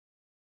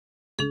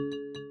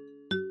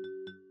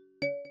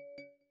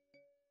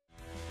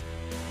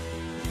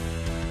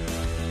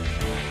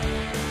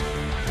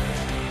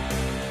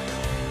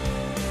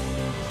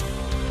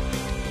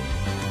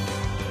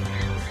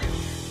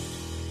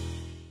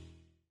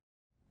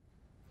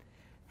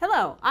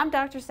Hello, I'm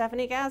Dr.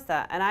 Stefanie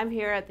Gazda, and I'm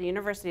here at the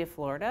University of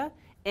Florida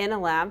in a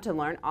lab to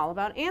learn all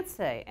about ants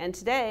today. And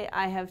today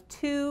I have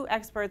two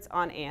experts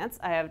on ants.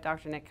 I have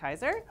Dr. Nick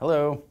Keiser.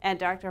 Hello. And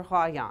Dr.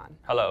 Hua Yan.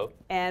 Hello.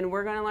 And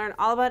we're going to learn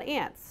all about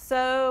ants.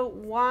 So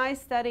why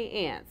study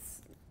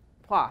ants?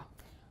 Hua.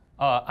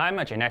 I'm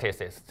a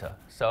geneticist,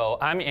 so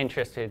I'm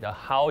interested in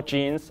how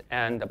genes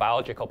and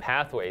biological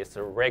pathways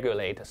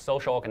regulate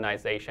social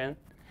organization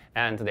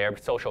and their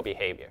social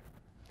behavior.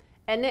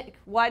 And Nick,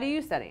 why do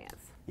you study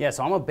ants? Yeah,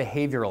 so I'm a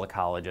behavioral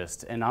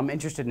ecologist, and I'm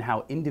interested in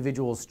how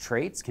individuals'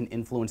 traits can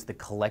influence the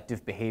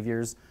collective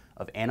behaviors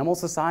of animal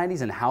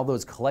societies and how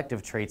those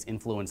collective traits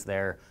influence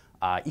their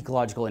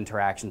ecological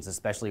interactions,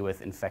 especially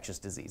with infectious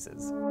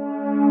diseases.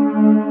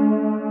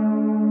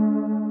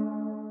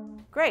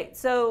 Great.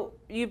 So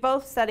you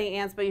both study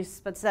ants, but you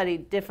study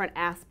different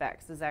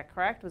aspects. Is that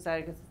correct? Was that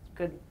a good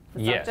assumption?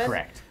 Yes,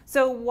 correct.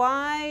 So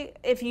why,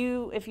 if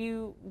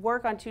you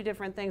work on two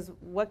different things,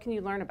 what can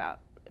you learn about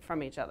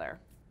from each other?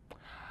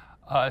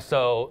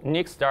 So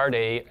Nick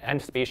studied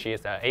ant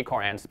species,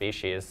 acorn ant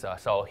species.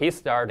 So he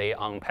studied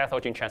on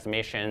pathogen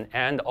transmission,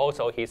 and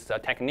also his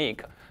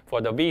technique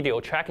for the video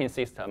tracking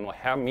system will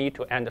help me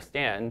to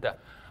understand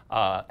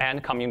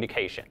ant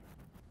communication.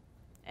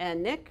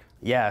 And Nick?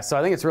 Yeah, so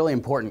I think it's really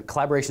important.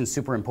 Collaboration is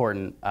super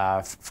important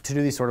to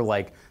do these sort of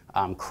like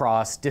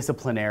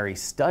cross-disciplinary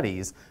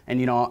studies.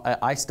 And you know,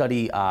 I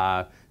study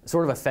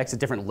sort of effects at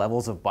different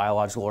levels of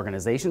biological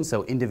organization,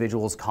 so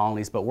individuals,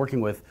 colonies, but working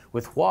with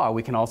Hua,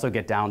 we can also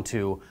get down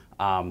to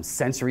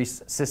sensory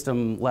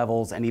system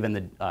levels and even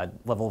the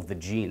level of the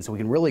gene. So we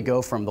can really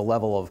go from the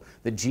level of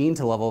the gene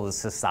to the level of the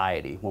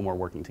society when we're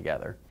working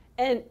together.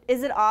 And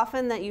is it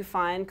often that you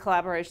find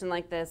collaboration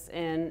like this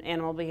in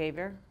animal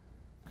behavior?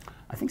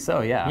 I think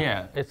so, yeah.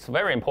 Yeah, it's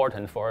very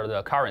important for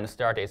the current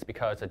studies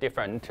because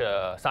different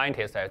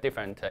scientists have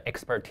different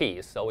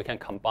expertise, so we can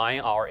combine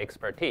our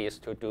expertise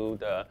to do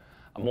the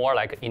more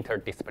like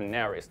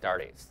interdisciplinary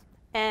studies.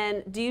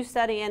 And do you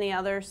study any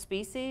other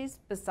species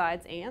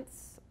besides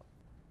ants?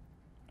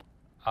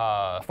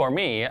 For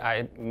me,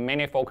 I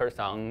mainly focus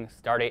on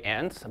study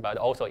ants, but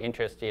also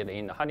interested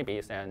in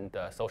honeybees and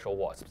social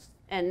wasps.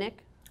 And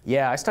Nick?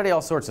 Yeah, I study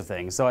all sorts of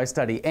things. So I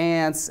study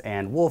ants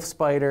and wolf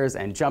spiders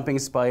and jumping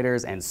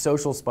spiders and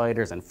social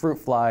spiders and fruit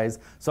flies.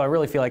 So I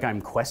really feel like I'm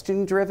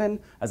question-driven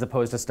as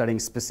opposed to studying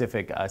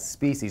specific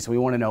species. So we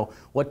want to know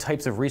what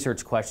types of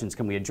research questions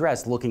can we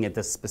address looking at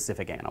this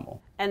specific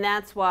animal. And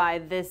that's why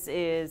this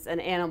is an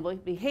animal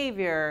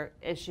behavior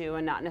issue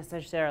and not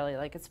necessarily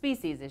like a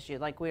species issue,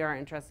 like we are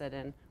interested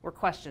in. We're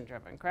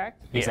question-driven,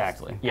 correct? Yes.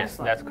 Exactly. Yes,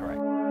 Excellent. that's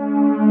correct.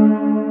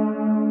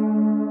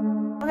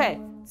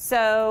 Okay,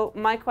 so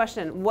my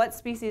question, what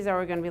species are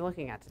we going to be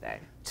looking at today?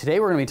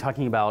 Today we're going to be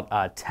talking about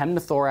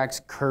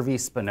Temnothorax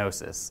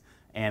curvispinosus.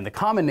 And the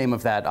common name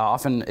of that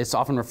it's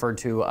often referred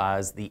to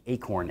as the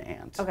acorn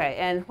ant. Okay,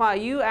 and while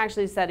you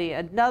actually study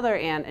another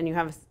ant, and you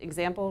have an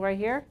example right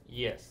here?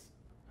 Yes.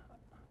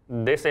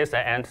 This is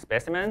an ant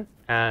specimen,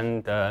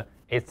 and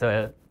it's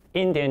an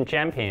Indian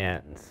jumping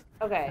ant.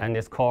 Okay. And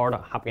it's called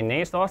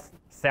Hapginaesus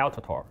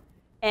saltator.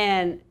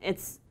 And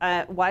it's,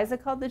 why is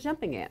it called the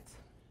jumping ant?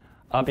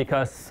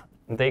 Because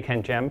they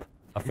can jump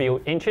a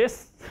few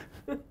inches.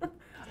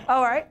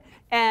 All right.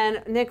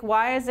 And Nick,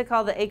 why is it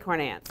called the acorn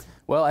ant?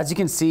 Well, as you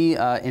can see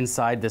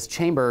inside this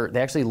chamber,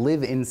 they actually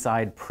live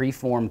inside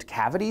preformed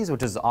cavities,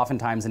 which is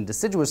oftentimes in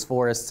deciduous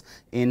forests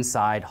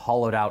inside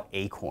hollowed out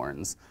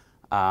acorns.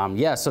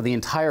 Yeah, so the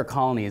entire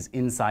colony is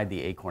inside the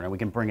acorn, and we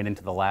can bring it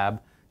into the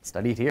lab,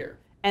 study it here.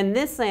 And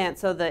this ant,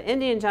 so the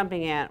Indian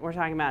jumping ant we're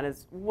talking about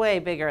is way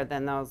bigger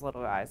than those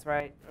little guys,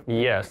 right?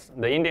 Yes,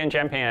 the Indian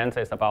jumping ant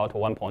is about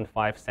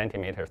 1.5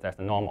 centimeters. That's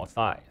the normal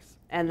size.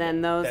 And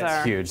then those That's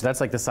are huge. That's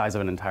like the size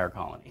of an entire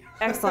colony.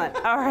 Excellent.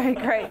 All right,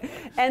 great.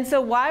 And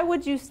so why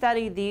would you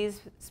study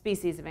these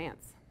species of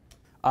ants?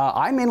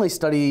 I mainly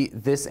study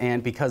this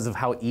ant because of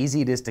how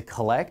easy it is to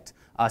collect.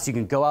 So you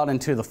can go out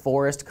into the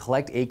forest,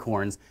 collect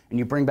acorns, and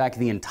you bring back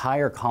the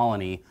entire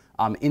colony.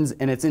 And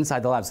it's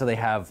inside the lab, so they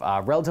have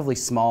relatively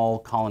small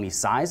colony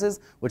sizes,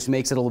 which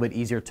makes it a little bit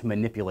easier to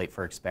manipulate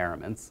for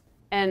experiments.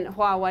 And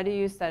Hua, why do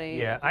you study?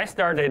 Yeah, I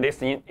started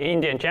this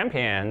Indian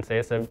jumping ant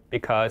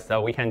because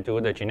we can do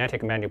the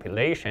genetic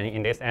manipulation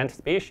in this ant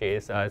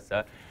species as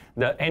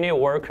any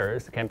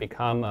workers can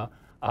become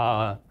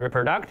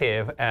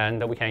reproductive,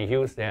 and we can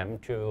use them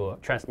to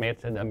transmit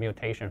the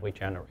mutations we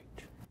generate.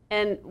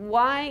 And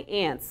why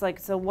ants? Like,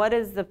 so what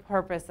is the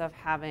purpose of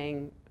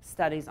having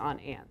studies on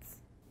ants?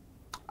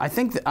 I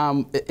think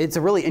it's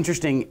a really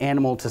interesting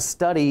animal to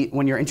study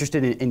when you're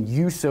interested in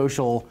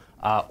eusocial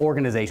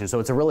organization. So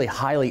it's a really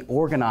highly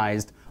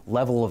organized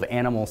level of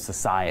animal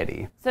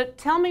society. So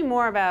tell me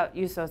more about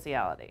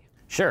eusociality.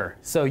 Sure.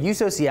 So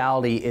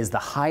eusociality is the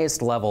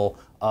highest level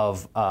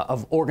of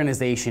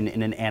organization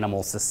in an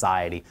animal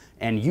society.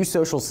 And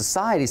eusocial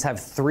societies have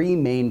three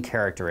main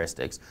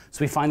characteristics.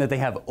 So we find that they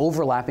have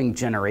overlapping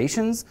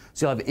generations.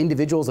 So you'll have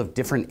individuals of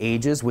different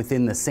ages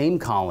within the same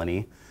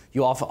colony.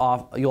 You'll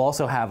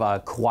also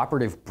have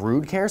cooperative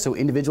brood care, so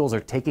individuals are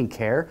taking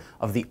care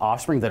of the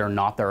offspring that are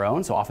not their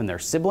own, so often they're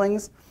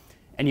siblings.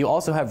 And you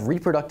also have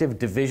reproductive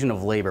division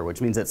of labor,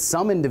 which means that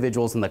some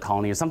individuals in the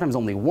colony, or sometimes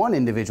only one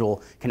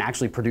individual, can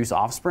actually produce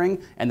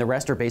offspring, and the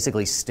rest are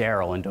basically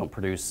sterile and don't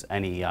produce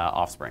any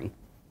offspring.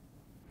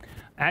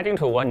 Adding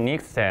to what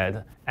Nick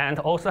said, ant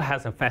also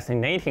has a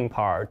fascinating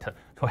part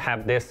to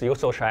have this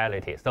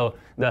eusociality. So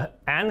the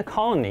ant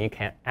colony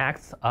can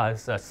act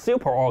as a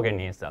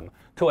superorganism.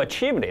 To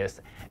achieve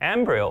this,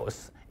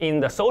 embryos in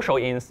the social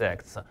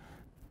insects,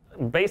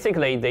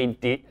 basically they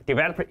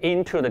develop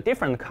into the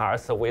different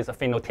castes with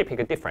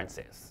phenotypic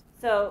differences.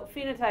 So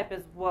phenotype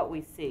is what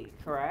we see,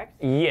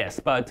 correct? Yes,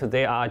 but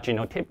they are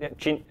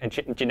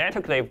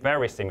genetically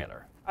very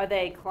similar. Are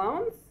they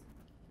clones?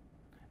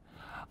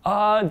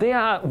 They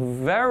are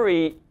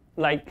very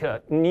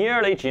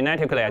nearly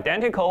genetically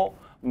identical,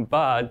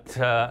 but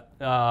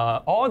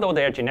although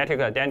they are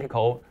genetically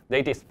identical,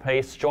 they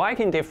display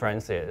striking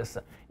differences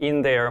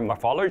in their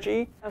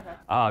morphology,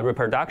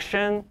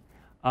 reproduction,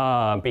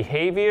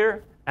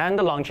 behavior, and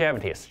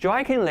longevity.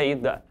 Strikingly,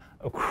 the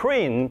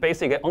crane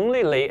basically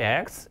only lay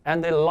eggs,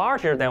 and they're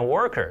larger than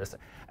workers,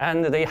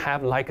 and they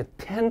have like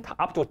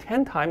up to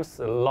 10 times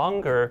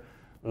longer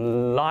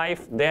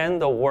life than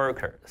the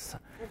workers.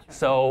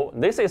 So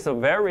this is a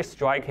very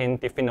striking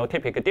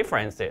phenotypic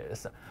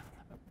differences.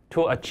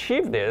 To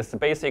achieve this,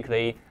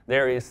 basically,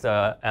 there is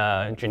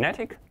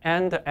genetic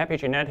and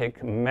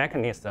epigenetic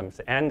mechanisms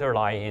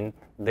underlying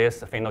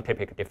this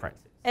phenotypic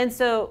differences. And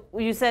so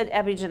you said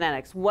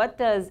epigenetics. What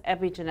does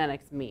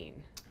epigenetics mean?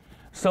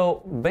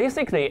 So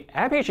basically,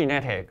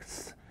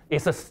 epigenetics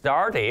is a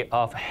study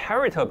of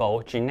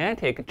heritable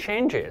genetic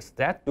changes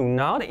that do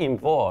not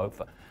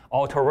involve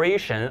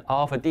alteration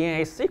of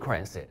DNA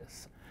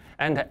sequences.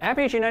 And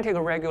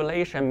epigenetic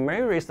regulation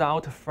may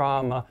result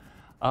from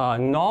a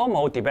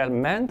normal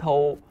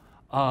developmental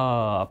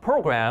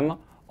program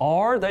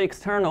or the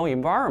external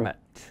environment.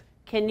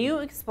 Can you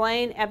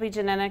explain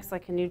epigenetics?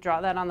 Like, can you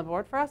draw that on the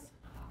board for us?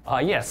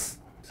 Yes.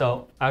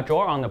 So I'll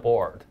draw on the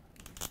board.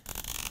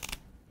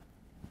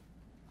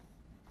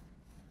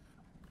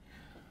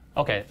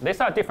 Okay, these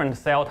are different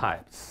cell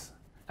types.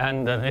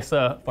 And this,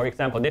 for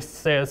example,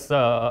 these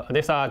are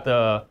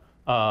the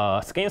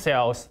skin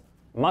cells,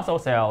 muscle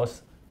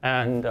cells,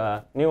 and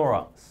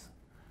neurons.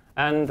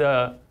 And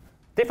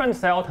different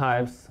cell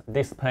types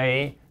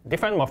display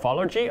different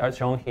morphology, as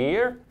shown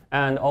here,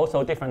 and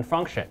also different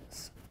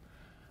functions.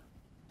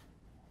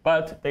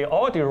 But they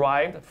all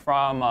derived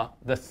from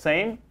the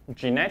same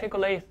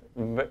genetically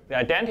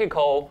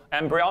identical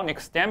embryonic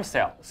stem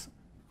cells.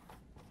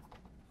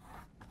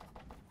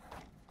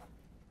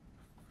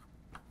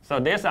 So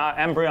these are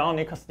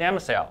embryonic stem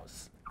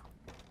cells.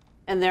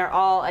 And they're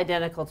all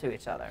identical to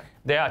each other.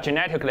 They are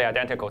genetically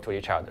identical to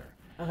each other.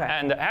 Okay.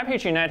 And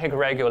epigenetic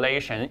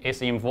regulation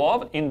is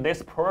involved in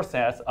this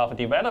process of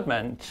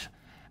development,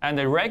 and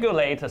they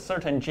regulate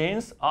certain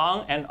genes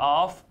on and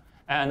off,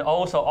 and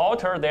also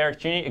alter their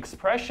gene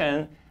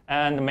expression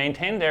and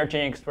maintain their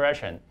gene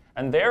expression,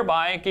 and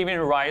thereby giving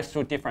rise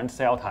to different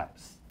cell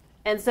types.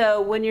 And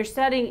so when you're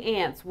studying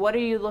ants, what are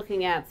you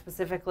looking at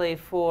specifically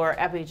for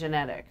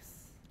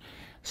epigenetics?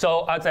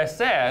 So as I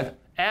said,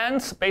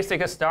 ants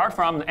basically start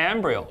from the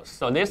embryos.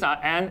 So these are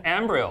ant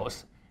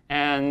embryos,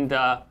 and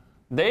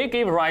they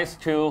give rise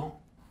to,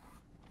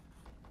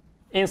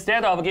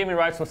 instead of giving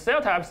rise to cell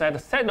types at the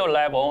cellular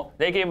level,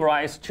 they give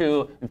rise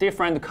to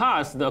different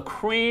castes, the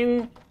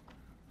queen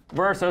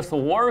versus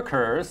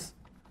workers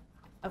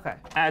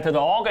at the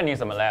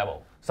organism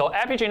level. So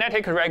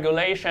epigenetic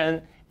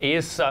regulation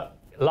is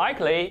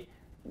likely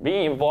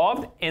being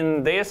involved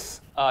in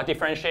this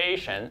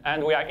differentiation,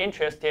 and we are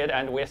interested,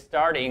 and we're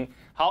studying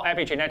how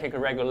epigenetic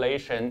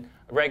regulation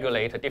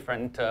regulate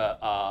different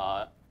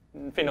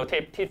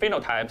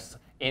phenotypes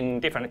in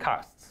different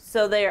castes.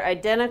 So they are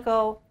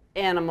identical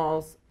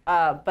animals,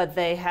 but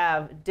they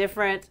have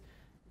different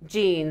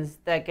genes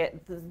that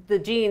get, the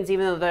genes,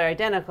 even though they're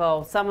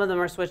identical, some of them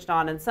are switched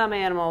on in some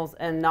animals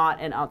and not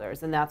in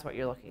others, and that's what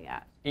you're looking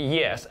at.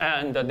 Yes,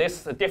 and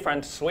this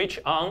different switch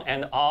on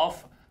and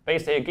off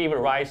basically give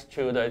rise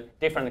to the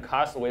different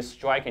castes with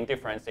striking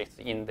differences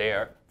in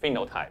their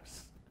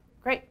phenotypes.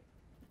 Great,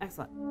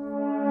 excellent.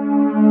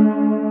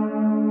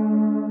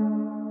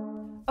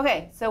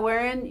 Okay, so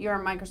we're in your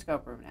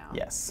microscope room now.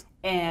 Yes.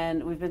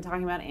 And we've been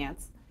talking about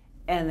ants,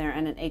 and they're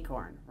in an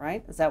acorn,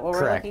 right? Is that what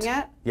Correct. we're looking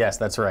at? Yes,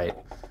 that's right.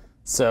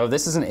 So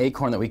this is an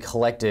acorn that we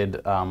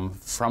collected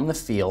from the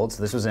field.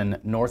 So this was in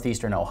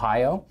northeastern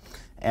Ohio.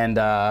 And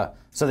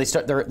so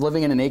they're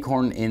living in an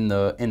acorn in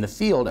the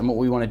field, and what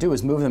we want to do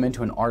is move them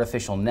into an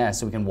artificial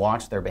nest so we can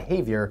watch their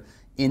behavior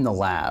in the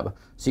lab.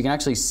 So you can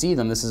actually see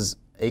them. This is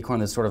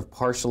acorn that's sort of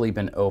partially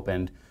been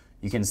opened.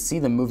 You can see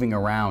them moving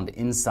around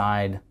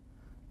inside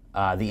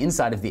the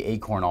inside of the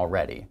acorn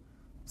already.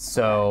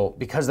 So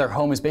because their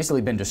home has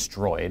basically been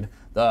destroyed,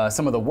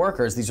 some of the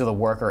workers, these are the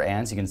worker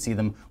ants, you can see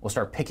them, will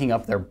start picking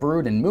up their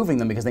brood and moving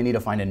them because they need to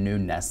find a new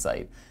nest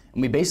site.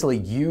 And we basically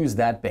use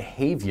that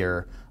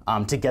behavior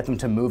to get them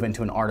to move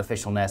into an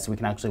artificial nest so we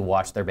can actually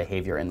watch their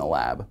behavior in the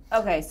lab.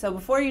 Okay, so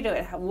before you do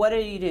it, what do?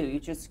 You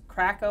just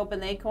crack open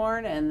the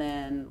acorn and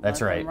then let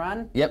them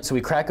run? Yep, so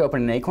we crack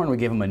open an acorn, we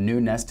give them a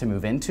new nest to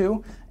move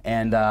into,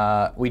 and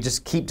we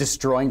just keep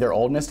destroying their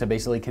old nest to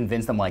basically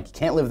convince them, like, you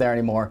can't live there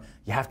anymore,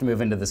 you have to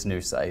move into this new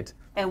site.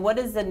 And what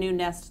does the new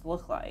nest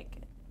look like?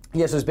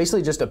 Yeah, so it's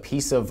basically just a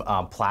piece of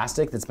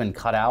plastic that's been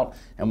cut out,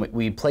 and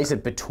we place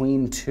it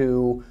between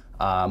two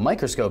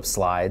microscope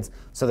slides.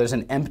 So there's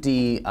an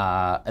empty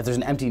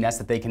nest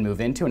that they can move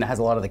into, and it has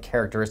a lot of the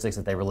characteristics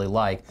that they really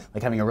like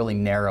having a really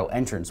narrow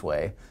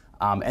entranceway.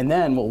 And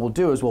then what we'll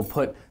do is we'll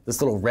put this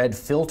little red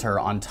filter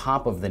on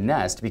top of the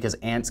nest because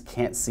ants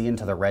can't see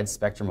into the red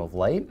spectrum of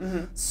light.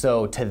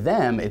 So to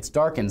them, it's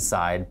dark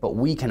inside, but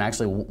we can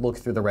actually look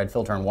through the red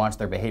filter and watch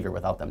their behavior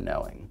without them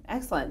knowing.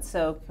 Excellent.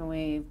 So can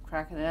we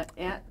crack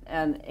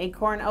an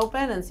acorn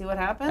open and see what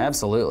happens?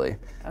 Absolutely.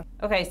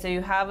 Okay, so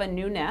you have a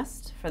new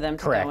nest for them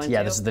to Correct. go into.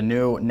 Yeah, this is the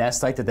new nest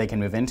site that they can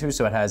move into.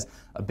 So it has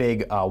a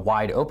big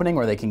wide opening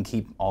where they can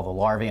keep all the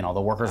larvae and all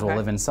the workers will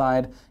live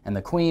inside, and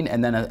the queen,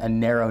 and then a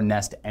narrow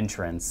nest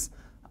entrance,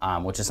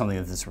 which is something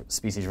that this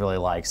species really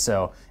likes.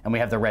 So, and we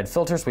have the red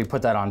filters, we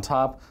put that on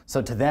top.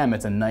 So to them,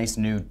 it's a nice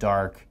new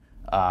dark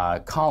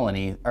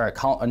colony, or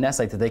a nest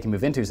site that they can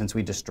move into since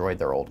we destroyed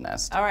their old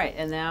nest. All right,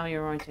 and now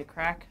you're going to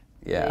crack.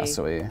 Yeah,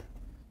 so we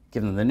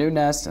give them the new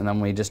nest, and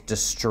then we just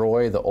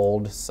destroy the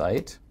old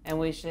site.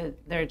 And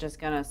they're just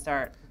gonna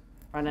start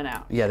running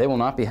out. Yeah, they will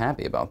not be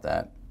happy about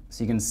that.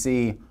 So you can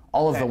see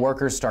all of the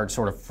workers start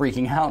sort of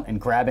freaking out and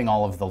grabbing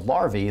all of the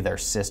larvae, their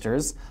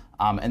sisters,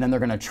 and then they're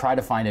gonna try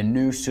to find a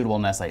new suitable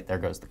nest site. There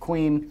goes the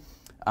queen,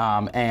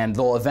 and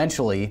they'll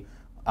eventually,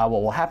 what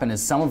will happen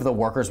is some of the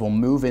workers will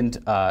move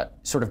into,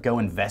 sort of go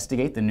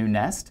investigate the new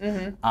nest,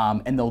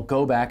 and they'll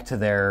go back to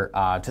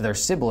their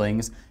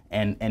siblings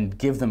and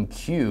give them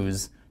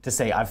cues to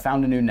say, I've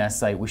found a new nest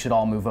site, we should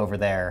all move over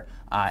there.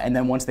 And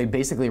then once they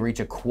basically reach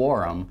a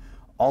quorum,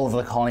 all of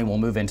the colony will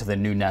move into the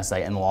new nest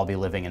site and they'll all be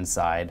living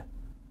inside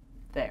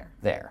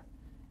there.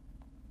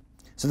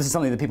 So this is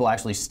something that people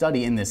actually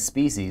study in this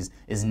species,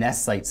 is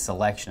nest site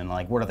selection.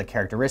 Like, what are the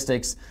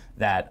characteristics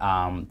that,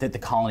 that the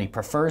colony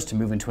prefers to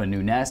move into a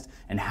new nest,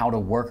 and how do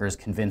workers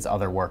convince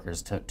other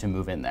workers to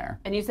move in there?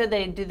 And you said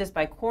they do this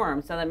by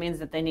quorum, so that means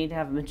that they need to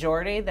have a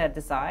majority that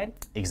decide?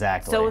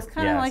 Exactly. So it's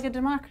kind of like a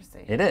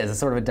democracy. It is. It's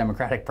sort of a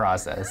democratic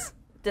process.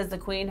 Does the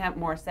queen have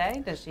more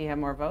say? Does she have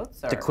more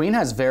votes? Or? The queen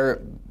has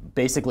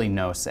basically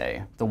no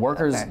say. The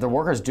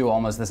workers do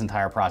almost this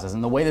entire process,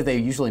 and the way that they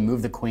usually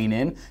move the queen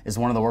in is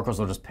one of the workers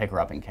will just pick her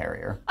up and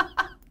carry her.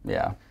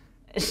 Yeah.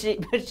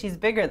 But she's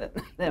bigger than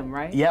them,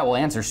 right? Yeah. Well,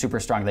 ants are super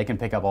strong. They can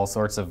pick up all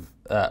sorts of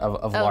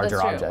larger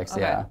objects.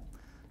 Okay. Yeah.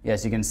 Yeah.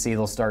 So you can see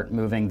they'll start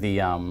moving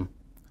the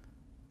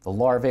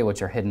larvae,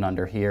 which are hidden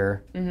under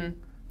here.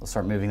 They'll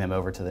start moving them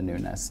over to the new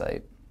nest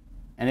site,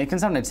 and it can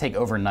sometimes take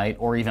overnight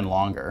or even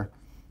longer.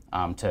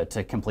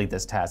 To complete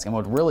this task. And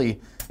what really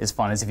is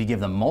fun is if you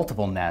give them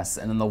multiple nests,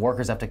 and then the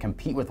workers have to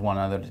compete with one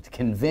another to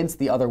convince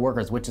the other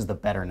workers which is the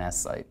better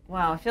nest site.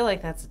 Wow, I feel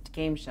like that's a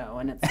game show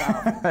in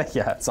itself.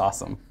 Yeah, it's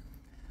awesome.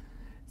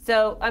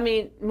 So, I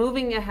mean,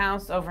 moving a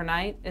house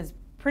overnight is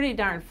pretty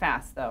darn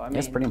fast, though. I mean,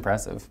 it's pretty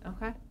impressive.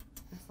 Okay,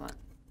 excellent.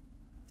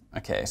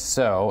 Okay,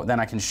 so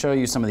then I can show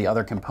you some of the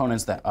other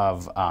components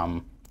of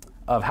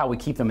how we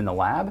keep them in the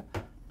lab.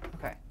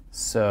 Okay.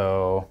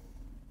 So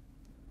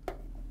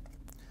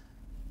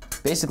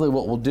basically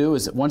what we'll do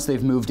is once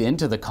they've moved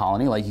into the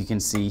colony, like you can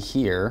see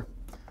here,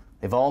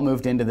 they've all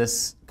moved into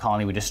this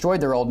colony. We destroyed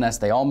their old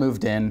nest, they all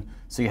moved in.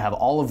 So you have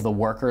all of the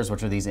workers,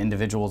 which are these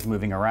individuals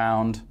moving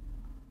around.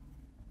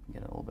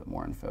 Get it a little bit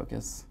more in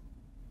focus.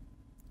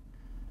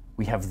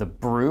 We have the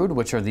brood,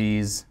 which are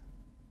the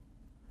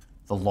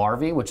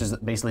larvae, which is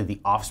basically the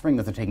offspring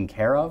that they're taking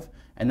care of.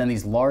 And then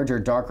these larger,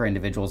 darker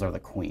individuals are the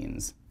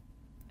queens.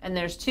 And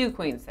there's two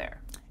queens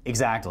there.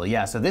 Exactly,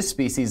 yeah. So this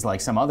species, like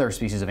some other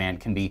species of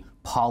ant, can be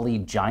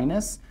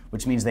polygynous,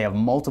 which means they have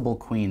multiple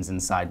queens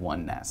inside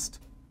one nest.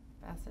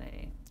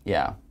 Fascinating.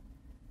 Yeah.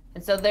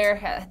 And so they're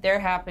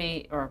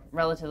happy, or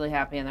relatively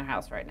happy in their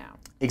house right now.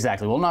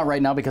 Exactly. Well, not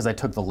right now because I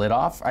took the lid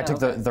off. I took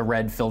the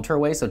red filter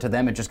away, so to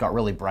them it just got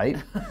really bright.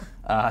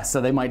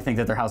 So they might think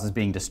that their house is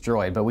being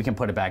destroyed, but we can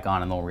put it back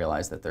on and they'll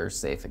realize that they're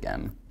safe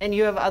again. And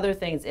you have other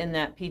things in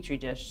that petri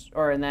dish,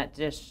 or in that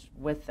dish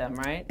with them,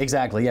 right?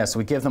 Exactly, yeah. So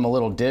we give them a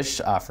little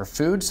dish for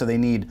food, so they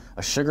need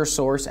a sugar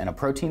source and a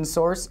protein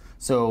source.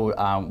 So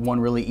one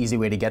really easy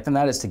way to get them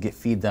that is to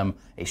feed them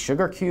a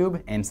sugar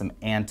cube and some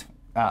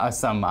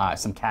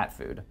cat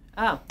food.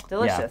 Oh,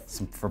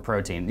 delicious. Yeah, for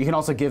protein. You can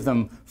also give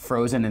them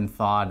frozen and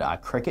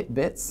thawed cricket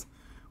bits,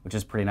 which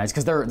is pretty nice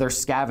because they're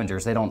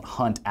scavengers. They don't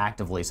hunt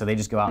actively, so they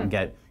just go out and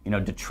get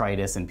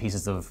detritus and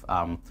pieces of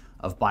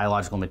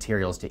biological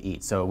materials to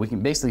eat. So we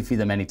can basically feed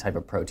them any type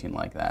of protein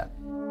like that.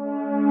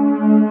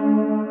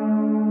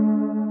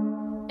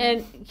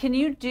 And can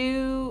you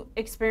do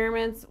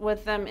experiments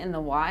with them in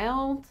the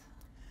wild?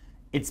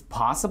 It's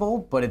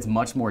possible, but it's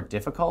much more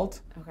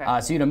difficult. Okay.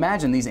 So you'd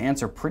imagine these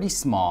ants are pretty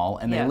small,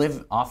 and they Yes.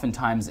 live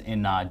oftentimes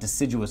in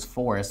deciduous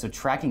forests. So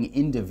tracking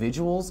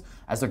individuals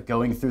as they're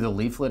going through the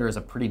leaf litter is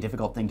a pretty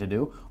difficult thing to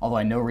do. Although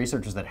I know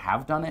researchers that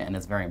have done it, and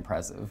it's very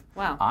impressive.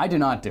 Wow. I do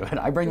not do it.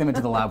 I bring them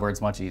into the lab where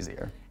it's much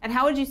easier. And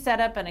how would you set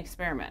up an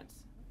experiment?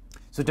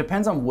 So it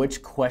depends on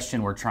which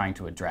question we're trying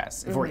to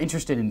address. If we're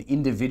interested in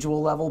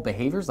individual level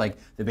behaviors, like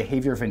the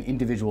behavior of an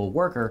individual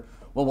worker,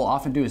 what we'll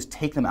often do is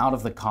take them out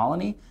of the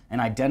colony and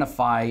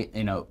identify,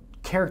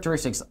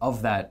 characteristics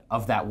of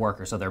that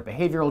worker. So their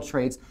behavioral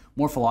traits,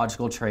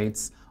 morphological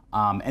traits,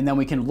 and then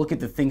we can look at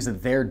the things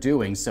that they're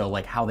doing. So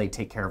like how they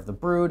take care of the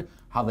brood,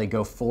 how they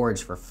go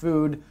forage for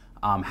food,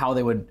 how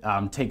they would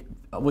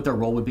what their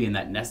role would be in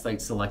that nest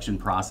site selection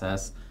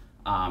process.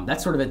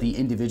 That's sort of at the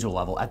individual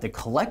level. At the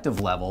collective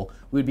level,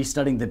 we would be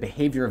studying the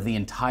behavior of the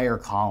entire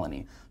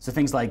colony. So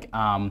things like,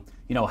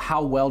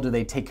 how well do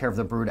they take care of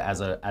the brood as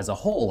a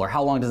whole, or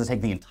how long does it take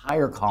the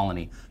entire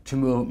colony to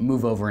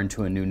move over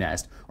into a new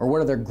nest, or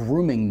what are their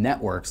grooming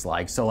networks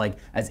like? So like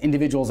as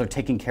individuals are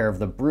taking care of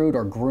the brood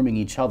or grooming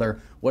each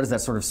other, what does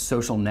that sort of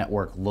social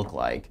network look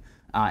like?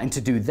 And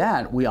to do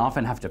that, we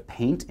often have to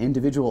paint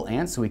individual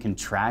ants so we can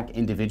track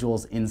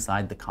individuals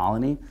inside the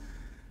colony,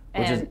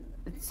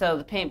 So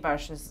the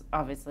paintbrush is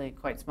obviously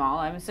quite small,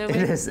 I'm assuming?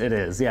 It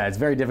is. Yeah, it's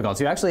very difficult.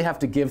 So you actually have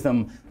to give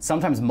them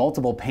sometimes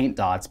multiple paint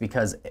dots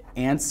because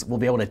ants will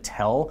be able to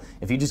tell.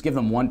 If you just give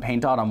them one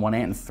paint dot on one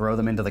ant and throw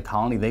them into the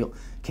colony, they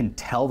can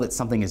tell that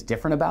something is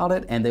different about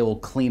it, and they will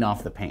clean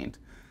off the paint.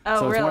 Oh,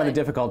 so it's really? one of the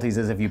difficulties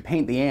is if you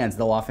paint the ants,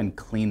 they'll often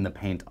clean the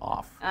paint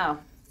off. Oh.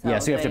 Yeah,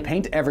 so you have to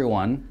paint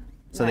everyone,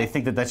 so they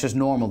think that that's just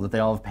normal, that they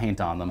all have paint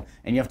on them.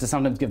 And you have to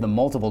sometimes give them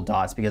multiple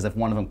dots because if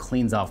one of them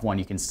cleans off one,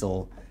 you can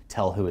still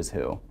tell who is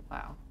who.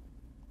 Wow.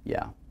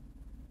 Yeah.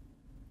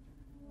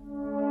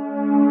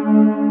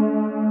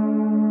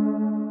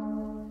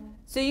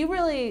 So you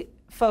really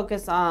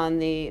focus on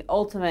the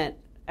ultimate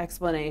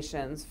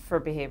explanations for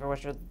behavior,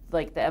 which are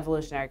like the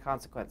evolutionary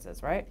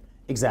consequences, right?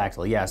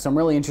 Exactly, yeah. So I'm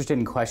really interested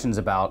in questions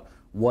about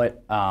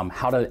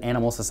how do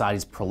animal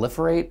societies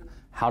proliferate,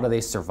 how do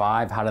they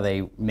survive, how do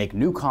they make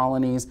new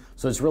colonies.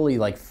 So it's really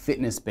like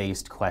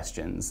fitness-based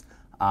questions.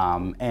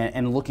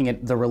 And looking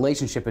at the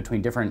relationship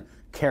between different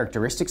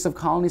characteristics of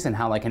colonies and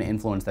how that can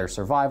influence their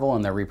survival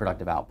and their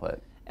reproductive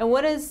output. And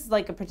what is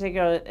like a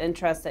particular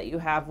interest that you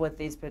have with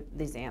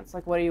these ants?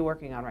 Like what are you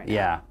working on right now?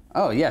 Yeah.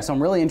 Oh, yeah. So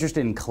I'm really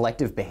interested in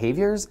collective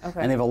behaviors, Okay.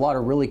 and they have a lot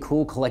of really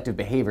cool collective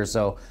behaviors.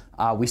 So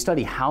we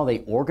study how they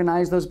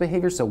organize those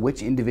behaviors, so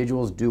which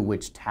individuals do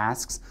which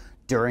tasks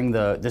during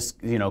this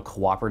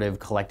cooperative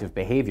collective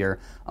behavior,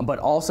 but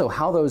also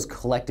how those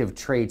collective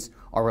traits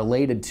are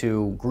related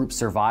to group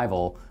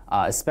survival,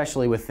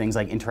 especially with things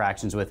like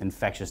interactions with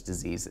infectious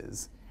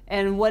diseases.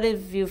 And what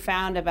have you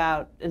found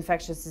about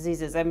infectious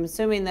diseases? I'm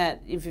assuming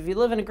that if you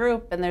live in a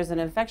group and there's an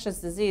infectious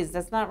disease,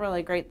 that's not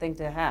really a great thing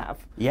to have.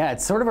 Yeah,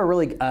 it's sort of a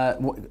really,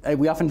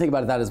 we often think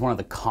about that as one of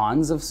the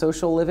cons of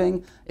social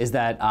living, is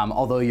that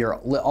although you're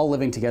all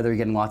living together, you're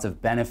getting lots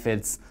of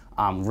benefits,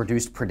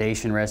 reduced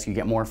predation risk, you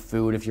get more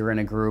food if you're in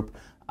a group.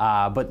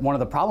 But one of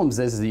the problems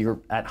is that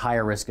you're at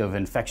higher risk of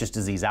infectious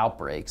disease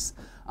outbreaks.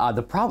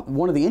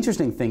 One of the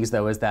interesting things,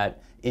 though, is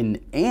that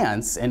in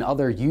ants and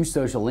other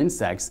eusocial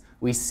insects,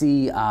 we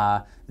see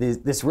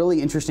this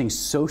really interesting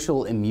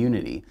social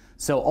immunity.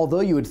 So although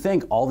you would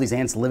think all these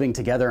ants living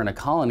together in a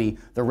colony,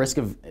 the risk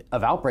of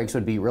outbreaks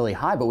would be really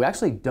high, but we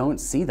actually don't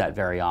see that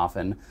very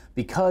often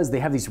because they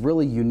have these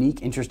really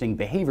unique, interesting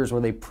behaviors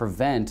where they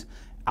prevent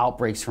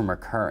outbreaks from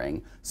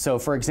occurring. So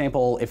for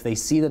example, if they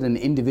see that an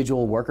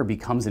individual worker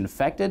becomes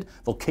infected,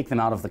 they'll kick them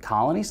out of the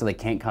colony so they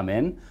can't come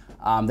in.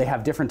 They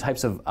have different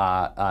types of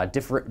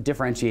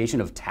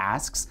differentiation of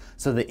tasks,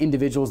 so the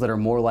individuals that are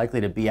more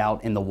likely to be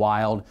out in the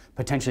wild,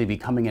 potentially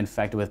becoming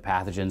infected with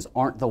pathogens,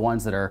 aren't the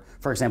ones that are,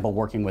 for example,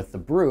 working with the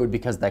brood,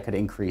 because that could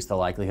increase the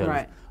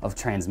likelihood of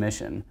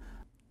transmission.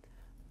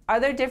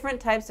 Are there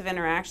different types of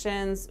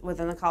interactions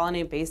within the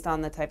colony based on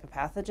the type of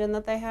pathogen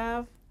that they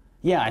have?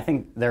 Yeah, I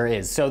think there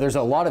is. So there's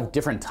a lot of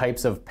different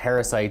types of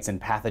parasites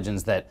and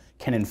pathogens that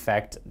can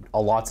infect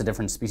lots of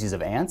different species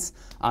of ants.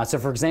 So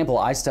for example,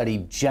 I study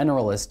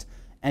generalist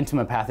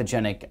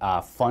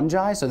entomopathogenic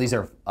fungi. So these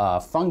are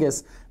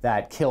fungus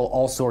that kill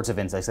all sorts of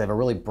insects. They have a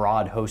really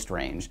broad host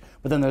range.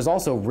 But then there's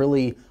also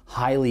really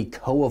highly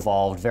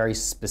co-evolved, very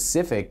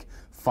specific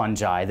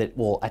fungi that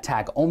will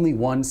attack only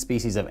one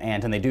species of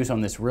ant, and they do so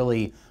in this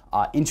really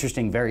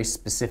interesting, very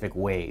specific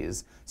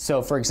ways.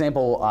 So for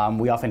example,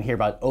 we often hear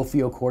about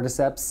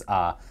Ophiocordyceps,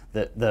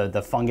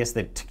 the fungus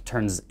that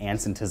turns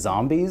ants into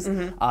zombies.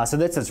 So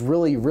that's this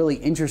really, really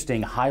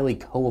interesting, highly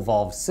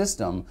co-evolved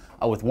system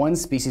with one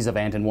species of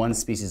ant and one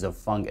species of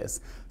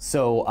fungus.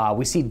 So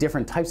we see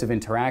different types of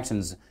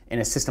interactions in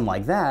a system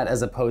like that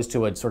as opposed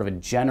to a sort of a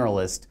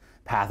generalist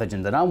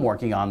pathogen that I'm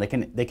working on. They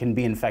can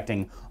be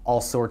infecting all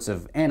sorts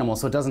of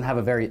animals, so it doesn't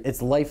have its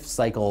life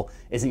cycle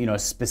isn't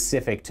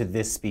specific to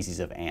this species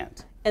of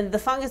ant. And the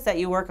fungus that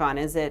you work on,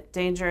 is it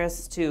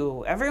dangerous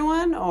to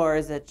everyone, or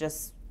is it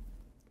just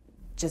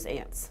just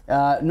ants?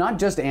 Not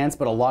just ants,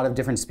 but a lot of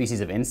different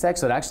species of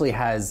insects. So it actually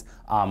has,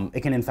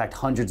 it can infect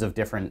hundreds of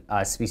different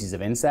species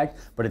of insect,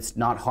 but it's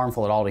not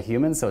harmful at all to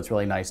humans, so it's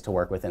really nice to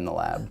work with in the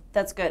lab.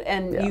 That's good.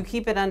 And you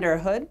keep it under a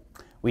hood?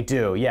 We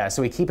do, yeah.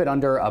 So we keep it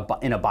under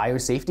in a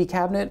biosafety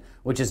cabinet,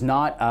 which is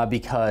not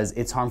because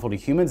it's harmful to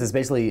humans. It's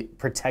basically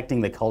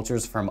protecting the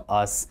cultures from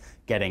us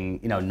getting,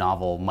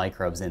 novel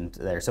microbes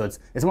into there. So it's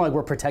more like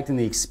we're protecting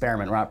the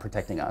experiment. We're not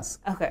protecting us.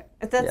 Okay,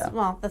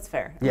 well, that's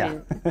fair. I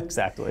mean,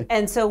 exactly.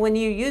 And so when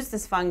you use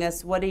this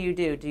fungus, what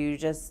do? Do you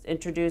just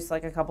introduce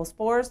like a couple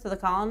spores to the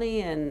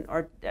colony,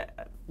 or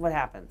what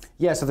happens?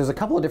 Yeah, so there's a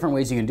couple of different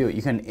ways you can do it.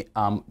 You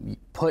can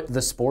put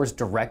the spores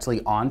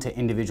directly onto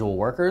individual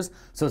workers.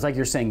 So it's like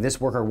you're saying this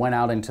worker went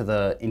out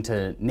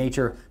into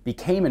nature,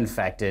 became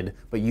infected,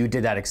 but you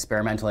did that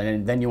experimentally,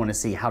 and then you want to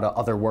see how do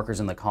other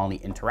workers in the colony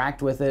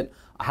interact with it.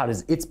 How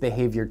does its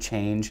behavior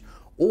change?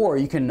 Or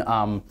you can,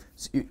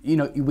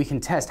 we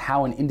can test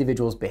how an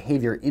individual's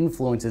behavior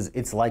influences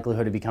its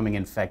likelihood of becoming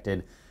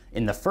infected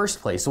in the first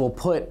place. So we'll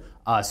put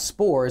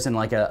spores in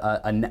like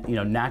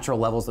natural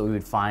levels that we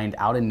would find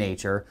out in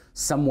nature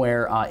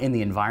somewhere in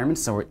the environment,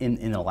 so we're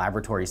in a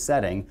laboratory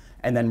setting,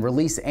 and then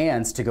release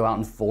ants to go out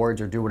and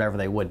forage or do whatever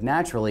they would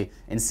naturally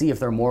and see if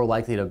they're more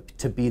likely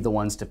to be the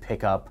ones to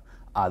pick up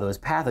those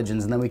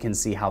pathogens, and then we can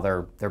see how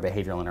their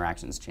behavioral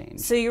interactions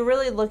change. So you're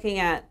really looking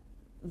at,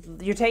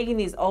 you're taking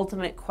these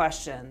ultimate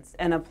questions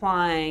and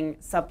applying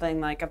something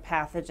like a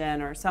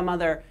pathogen or some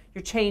other,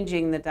 you're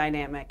changing the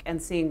dynamic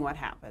and seeing what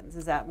happens.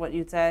 Is that what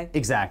you'd say?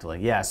 Exactly,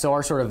 yeah. So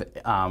our sort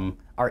of,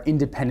 our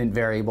independent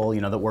variable,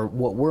 that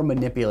what we're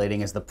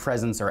manipulating is the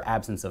presence or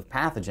absence of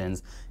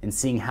pathogens and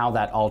seeing how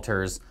that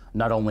alters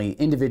not only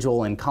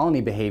individual and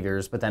colony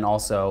behaviors, but then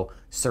also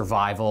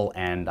survival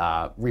and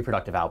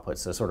reproductive outputs,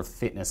 so sort of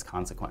fitness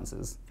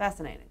consequences.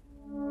 Fascinating.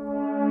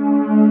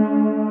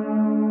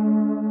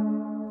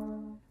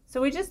 So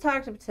we just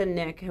talked to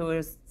Nick, who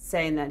was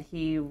saying that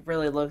he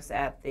really looks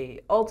at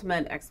the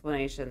ultimate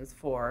explanations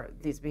for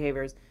these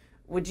behaviors.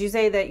 Would you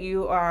say that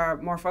you are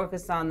more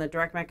focused on the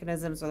direct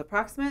mechanisms or the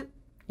proximate?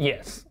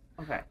 Yes.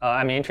 Okay.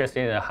 I'm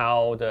interested in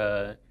how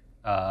the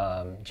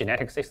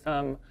genetic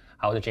system,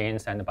 how the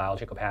genes and the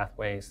biological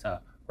pathways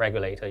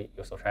regulate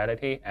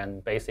eusociality,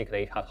 and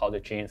basically how the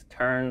genes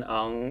turning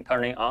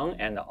on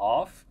and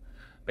off,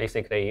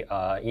 basically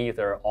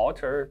either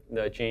alter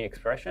the gene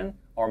expression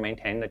or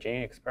maintain the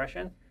gene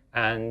expression,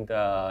 and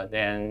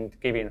then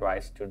giving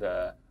rise to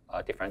the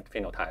different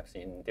phenotypes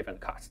in different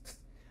castes.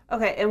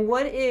 Okay, and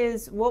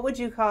what would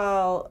you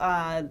call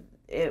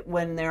it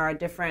when there are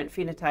different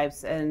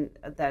phenotypes and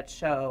that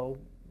show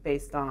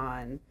based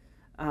on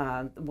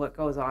what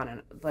goes on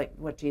and like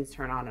what genes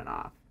turn on and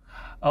off?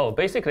 Oh,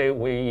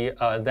 basically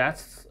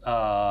that's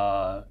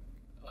the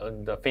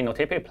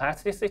phenotypic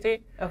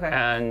plasticity. Okay.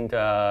 And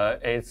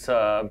it's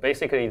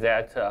basically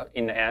that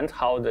in the end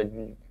how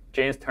the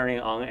genes turning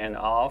on and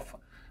off,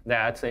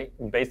 that's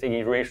basically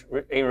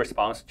in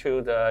response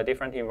to the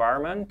different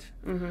environment.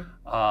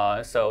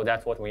 Mm-hmm. So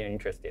that's what we're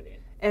interested in.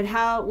 And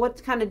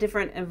what kind of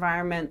different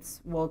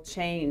environments will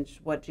change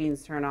what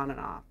genes turn on and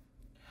off?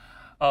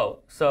 Oh,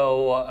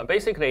 so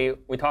basically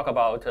we talk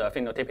about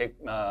phenotypic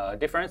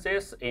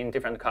differences in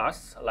different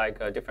castes, like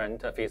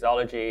different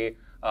physiology,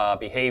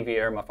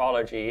 behavior,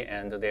 morphology,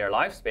 and their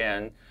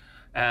lifespan.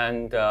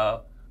 And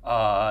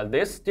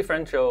these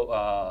differential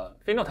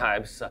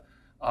phenotypes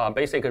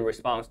basically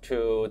responds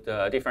to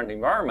the different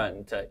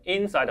environment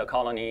inside the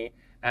colony,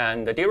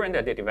 and during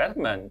the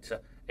development,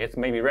 it's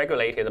maybe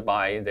regulated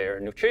by their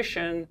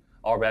nutrition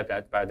or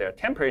by their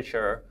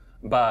temperature.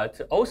 But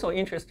also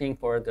interesting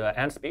for the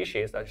ant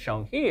species that's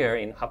shown here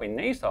in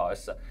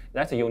Habenasos,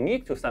 that's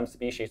unique to some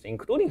species,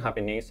 including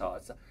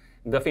Habenasos.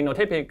 The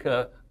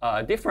phenotypic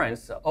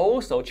difference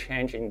also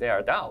change in their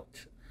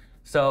adult.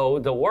 So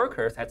the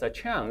workers has a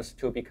chance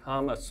to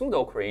become a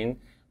pseudoqueen,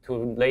 to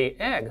lay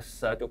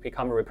eggs, to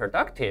become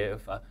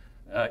reproductive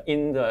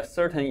in the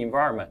certain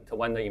environment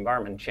when the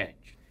environment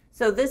change.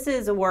 So this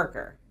is a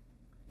worker?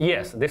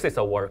 Yes, this is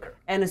a worker.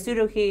 And a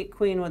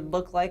pseudoqueen would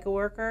look like a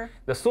worker?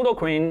 The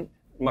pseudoqueen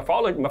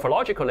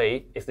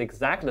morphologically is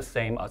exactly the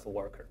same as a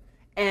worker.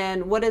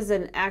 And what does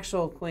an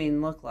actual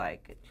queen look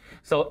like?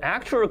 So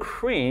actual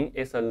queen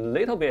is a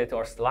little bit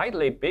or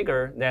slightly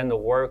bigger than the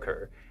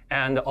worker.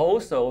 And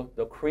also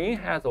the queen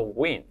has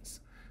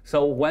wings.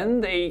 So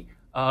when they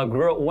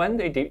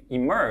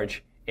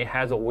emerge, it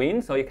has a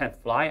wing, so it can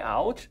fly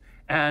out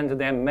and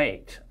then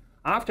mate.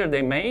 After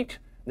they mate,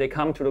 they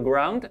come to the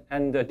ground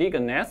and dig a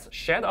nest,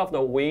 shed off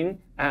the wing,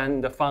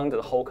 and found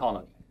the whole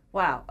colony.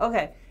 Wow,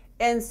 okay.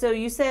 And so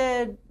you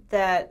said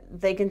that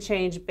they can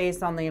change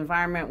based on the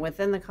environment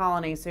within the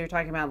colony. So you're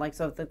talking about like,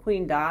 so if the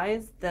queen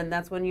dies, then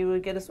that's when you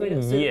would get a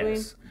pseudoqueen?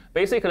 Yes.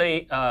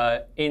 Basically,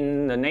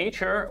 in the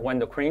nature, when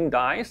the queen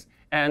dies,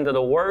 and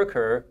the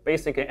worker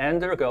basically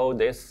undergo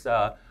this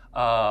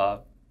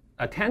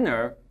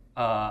tenor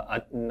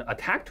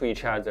attack to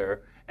each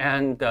other,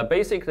 and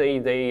basically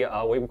they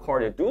we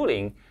call it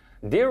dueling.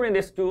 During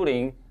this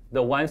dueling,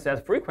 the ones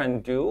that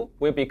frequent duel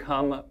will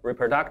become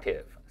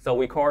reproductive. So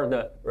we call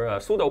the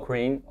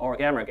pseudoqueen or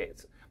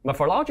gamergates.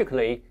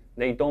 morphologically,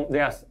 they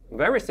are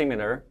very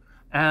similar,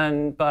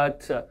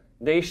 but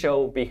they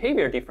show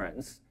behavior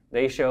difference.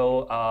 They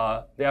show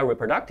they are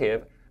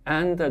reproductive,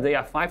 and they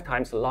are 5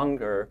 times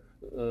longer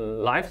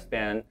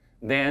lifespan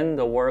than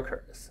the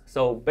workers.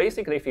 So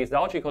basically,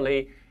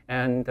 physiologically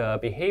and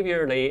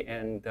behaviorally,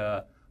 and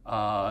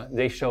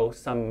they show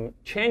some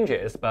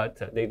changes,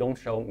 but they don't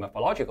show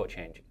morphological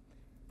change.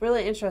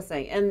 Really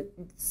interesting. And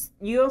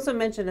you also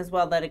mentioned as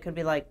well that it could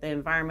be like the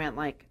environment,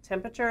 like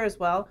temperature as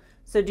well.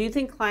 So do you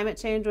think climate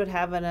change would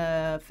have an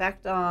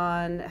effect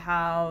on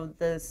how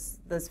this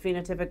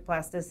phenotypic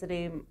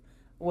plasticity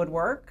would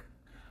work?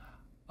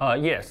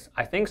 Yes,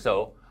 I think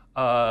so.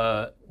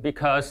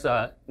 Because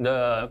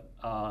the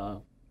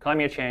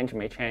climate change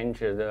may change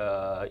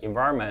the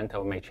environment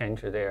or may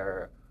change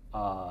their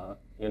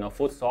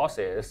food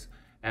sources,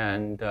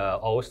 and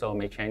also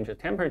may change the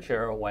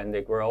temperature when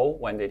they grow,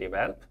 when they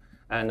develop,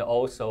 and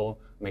also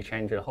may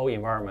change the whole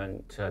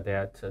environment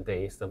that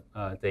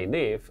they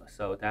live.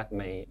 So that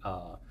may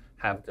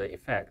have the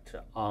effect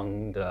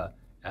on the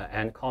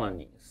ant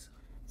colonies.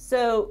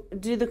 So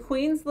do the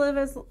queens live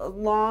as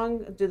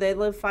long? Do they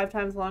live 5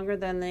 times longer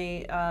than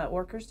the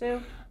workers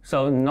do?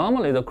 So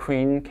normally the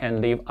queen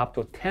can live up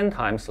to 10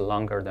 times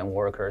longer than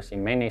workers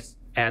in many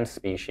ant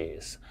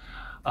species.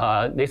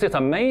 This is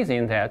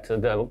amazing that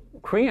the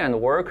queen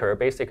and worker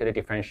basically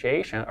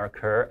differentiation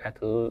occur at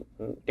the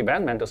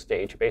developmental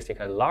stage,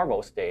 basically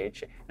larval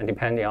stage, and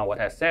depending on what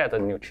I said, the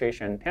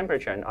nutrition,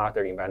 temperature, and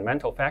other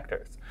environmental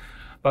factors.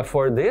 But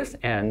for these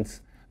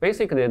ants,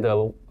 basically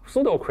the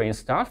pseudo-queen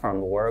starts from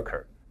the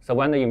worker. So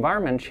when the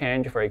environment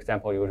changes, for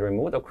example, you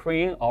remove the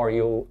queen or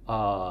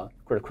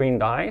the queen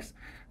dies,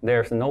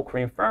 there's no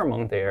queen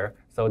pheromone there,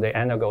 so they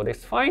undergo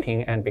this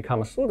fighting and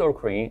become a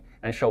pseudo-queen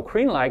and show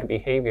queen-like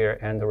behavior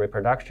and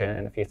reproduction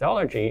and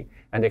physiology,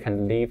 and they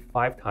can live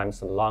 5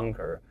 times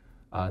longer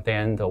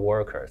than the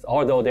workers.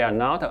 Although they are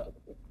not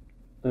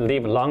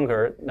live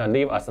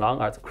as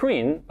long as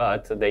queen,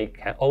 but they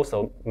can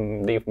also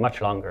live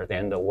much longer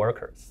than the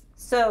workers.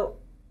 So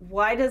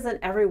why doesn't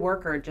every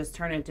worker just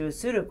turn into a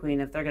pseudo-queen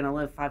if they're going to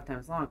live 5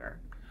 times longer?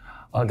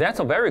 That's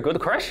a very good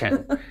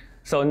question.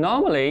 So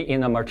normally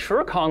in a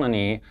mature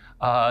colony,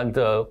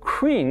 the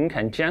queen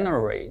can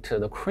generate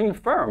the queen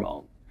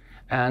pheromone,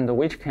 and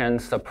which can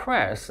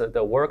suppress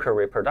the worker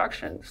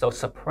reproduction. So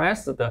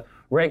suppress the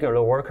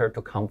regular worker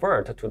to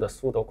convert to the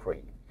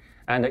pseudo-queen.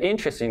 And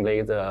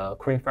interestingly, the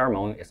queen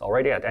pheromone is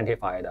already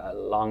identified as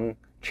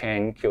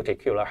long-chain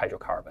cuticular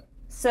hydrocarbon.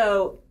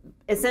 So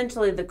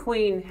essentially the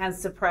queen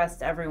has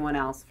suppressed everyone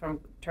else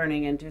from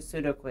turning into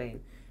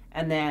pseudo-queen.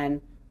 And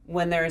then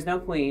when there is no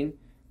queen,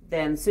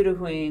 then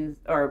pseudo-queens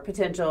or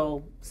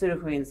potential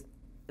pseudo-queens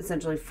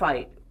essentially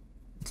fight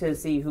to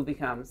see who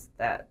becomes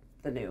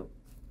the new.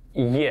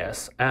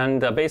 Yes, and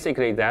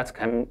basically that's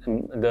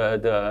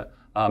the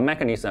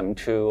mechanism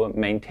to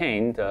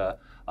maintain the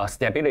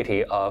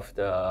stability of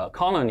the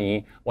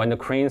colony when the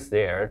queen's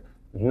there.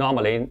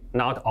 Normally,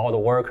 not all the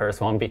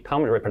workers won't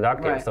become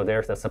reproductive, right. So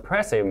there's a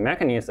suppressive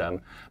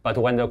mechanism. But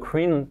when the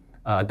queen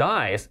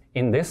dies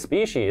in this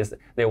species,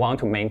 they want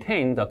to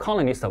maintain the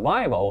colony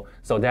survival.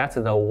 So that's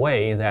the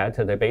way that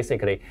they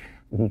basically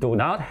do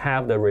not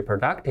have the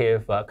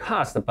reproductive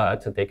cost,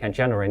 but they can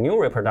generate new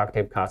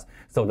reproductive costs.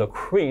 So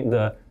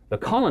the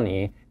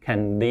colony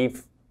can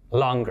live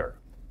longer.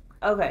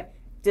 Okay.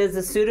 Does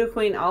the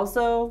pseudo-queen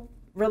also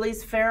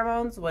release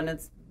pheromones when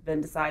it's been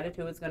decided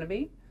who it's going to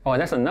be? Oh,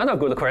 that's another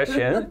good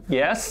question.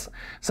 Yes.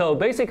 So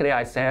basically,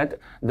 I said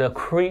the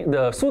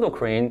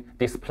pseudo-queen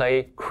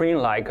display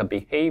queen-like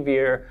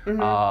behavior,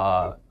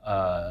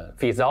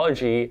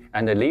 physiology,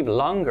 and they live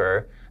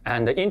longer.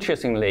 And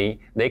interestingly,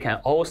 they can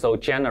also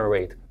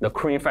generate the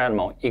queen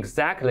pheromone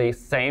exactly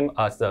same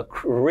as the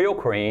real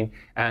queen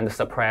and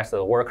suppress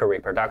the worker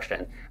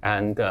reproduction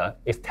and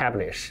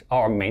establish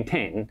or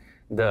maintain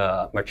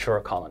the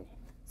mature colony.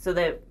 So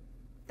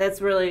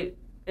that's really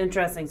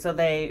interesting. So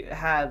they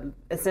have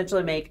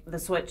essentially make the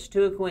switch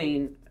to a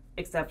queen,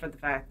 except for the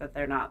fact that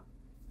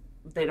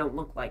they don't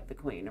look like the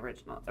queen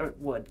original or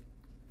would.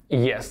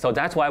 Yes, so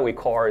that's why we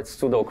call it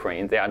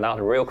pseudo-queen. They are not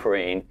real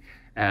queen,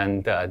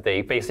 and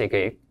they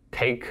basically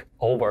take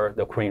over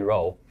the queen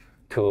role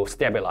to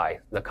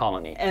stabilize the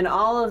colony. And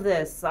all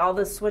this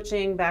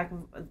switching back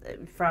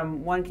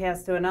from one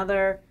caste to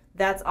another,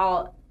 that's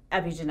all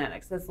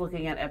epigenetics. That's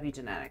looking at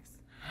epigenetics.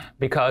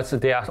 Because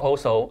they are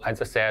also, as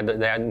I said,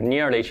 they are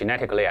nearly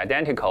genetically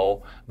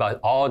identical, but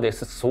all this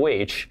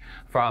switch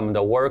from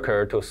the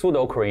worker to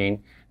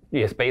pseudo-queen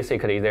is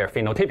basically their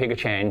phenotypic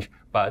change,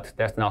 but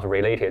that's not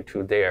related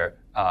to their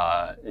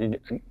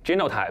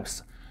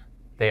genotypes.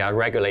 They are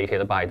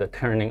regulated by the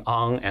turning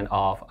on and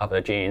off of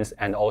the genes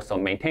and also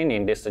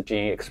maintaining this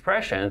gene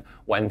expression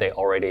when they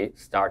already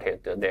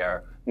started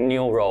their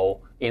new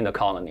role in the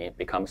colony,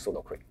 become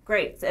pseudo-queen.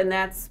 Great, and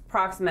that's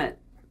proximate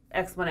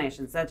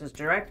explanations. That's just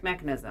direct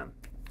mechanism.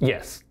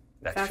 Yes,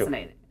 that's true.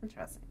 Fascinating.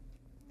 Interesting.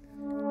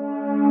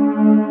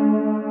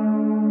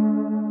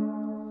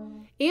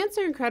 Ants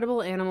are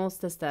incredible animals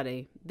to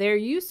study. They're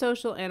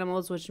eusocial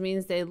animals, which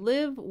means they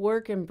live,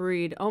 work, and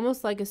breed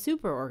almost like a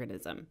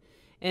superorganism.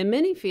 In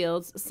many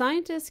fields,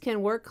 scientists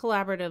can work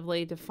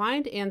collaboratively to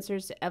find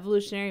answers to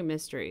evolutionary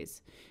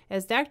mysteries.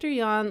 As Dr.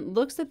 Yan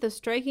looks at the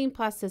striking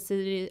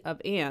plasticity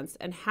of ants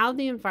and how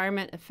the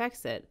environment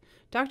affects it,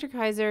 Dr.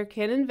 Keiser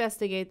can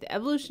investigate the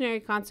evolutionary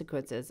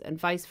consequences and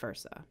vice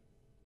versa.